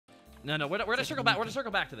No. We're gonna circle back. We're gonna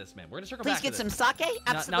circle back to this, man. We're gonna circle back. Please get some sake.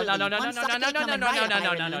 Absolutely. No.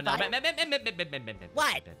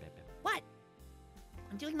 What? What?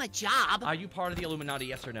 I'm doing my job. Are you part of the Illuminati?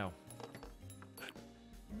 Yes or no?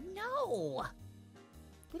 No.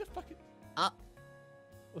 Who the fuck?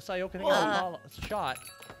 Was Sayoka getting a shot?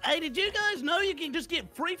 Hey, did you guys know you can just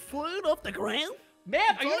get free food off the ground?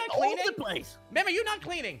 Ma'am, are you not cleaning? All the place. Ma'am, are you not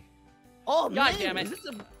cleaning? Oh, God man, damn it. is this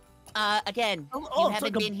Again, you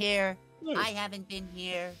haven't been here. I haven't been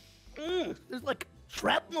here. There's like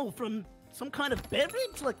shrapnel from some kind of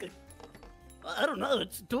beverage, like I don't know.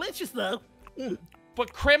 It's delicious though.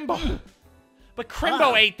 But Crimbo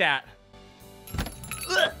ate that.